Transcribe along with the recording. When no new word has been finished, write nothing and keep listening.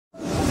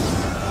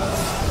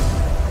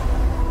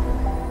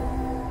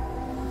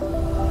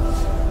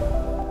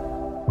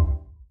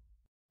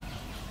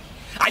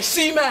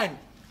see men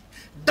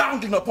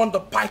dangling upon the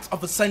pikes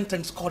of a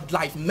sentence called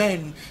life.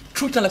 Men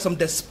treated like some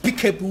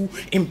despicable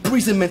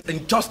imprisonment,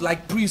 and just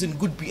like prison,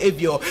 good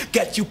behavior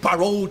gets you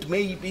paroled,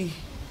 maybe.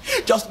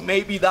 Just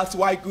maybe that's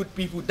why good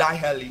people die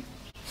early.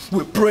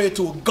 We pray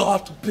to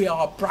God to pay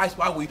our price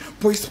while we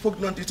praise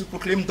pregnantly to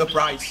proclaim the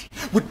price.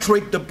 We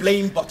trade the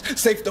blame but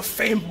save the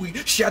fame. We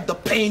share the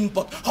pain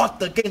but hurt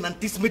the gain. And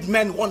these made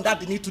men wonder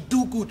they need to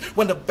do good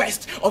when the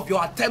best of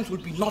your attempts will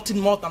be nothing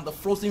more than the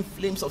frozen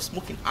flames of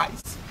smoking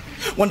eyes.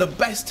 When the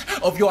best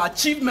of your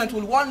achievement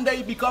will one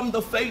day become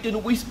the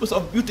fading whispers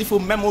of beautiful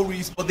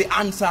memories. But the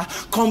answer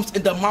comes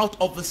in the mouth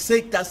of a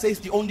sage that says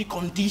the only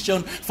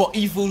condition for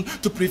evil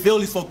to prevail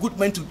is for good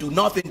men to do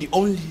nothing. The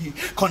only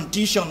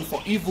condition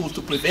for evil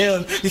to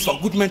prevail is for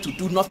good men to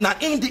do nothing. Now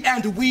in the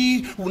end,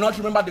 we will not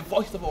remember the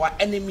voice of our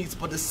enemies,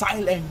 but the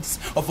silence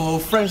of our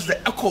friends, the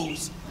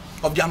echoes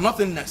of their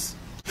nothingness.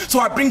 So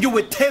I bring you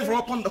a tale from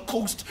upon the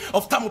coast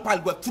of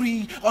Tamopile, where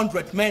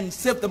 300 men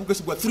saved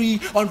democracy, where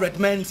 300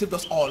 men saved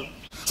us all.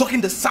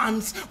 Soaking the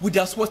sands with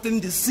their sweat, in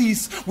the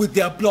seas with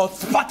their blood,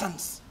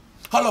 Spartans.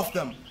 All of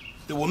them,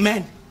 they were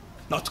men,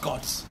 not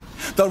gods.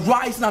 The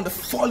rising and the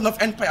falling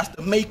of empires,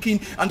 the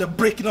making and the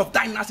breaking of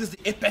dynasties, the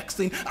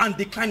apexing and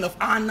decline of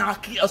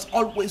anarchy has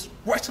always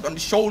rested on the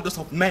shoulders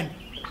of men,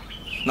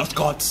 not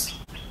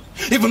gods.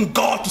 Even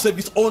God to save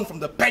his own from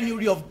the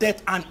penury of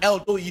death and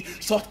hell, though he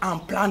sought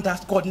and planned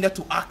as God, never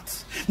to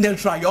act, never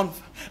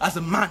triumph as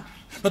a man,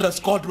 not as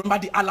God.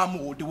 Remember the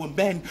Alamo, they were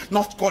men,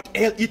 not God.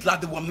 Hail Hitler,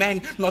 they were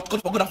men, not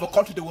God. For good of a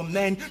country, they were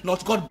men,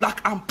 not God.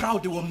 Black and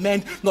proud, they were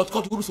men, not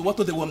God.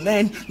 Urusuwato, they were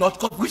men, not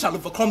God. We shall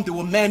overcome, they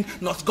were men,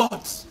 not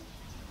gods.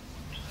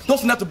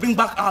 Those who have to bring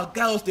back our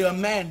girls, they are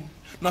men,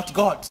 not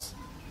gods.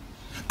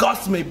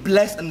 Gods may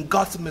bless and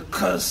gods may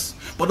curse,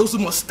 but those who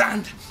must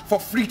stand for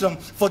freedom,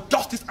 for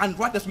justice and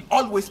righteousness will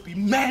always be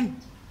men,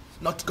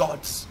 not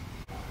gods.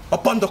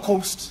 Upon the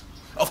coast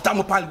of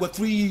Tamopile were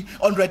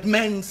 300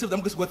 men saved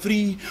them, were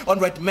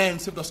 300 men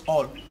saved us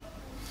all.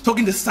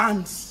 Soaking the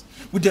sands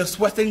with their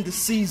sweat, in the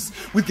seas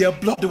with their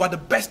blood, they were the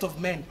best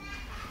of men.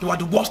 They were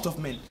the worst of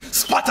men.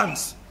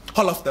 Spartans,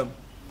 all of them,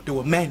 they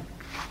were men,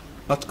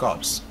 not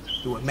gods.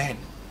 They were men,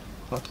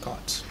 not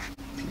gods.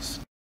 Peace.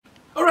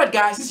 Alright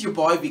guys, this is your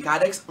boy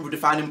Vic'Adex. I'm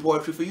redefining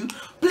poetry for you.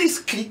 Please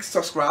click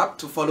subscribe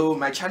to follow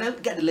my channel,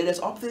 get the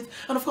latest updates,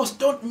 and of course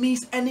don't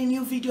miss any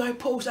new video I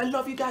post. I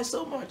love you guys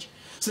so much.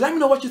 So let me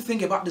know what you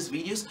think about these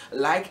videos.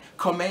 Like,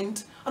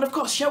 comment, and of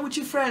course share with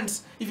your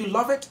friends. If you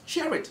love it,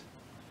 share it.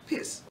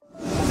 Peace.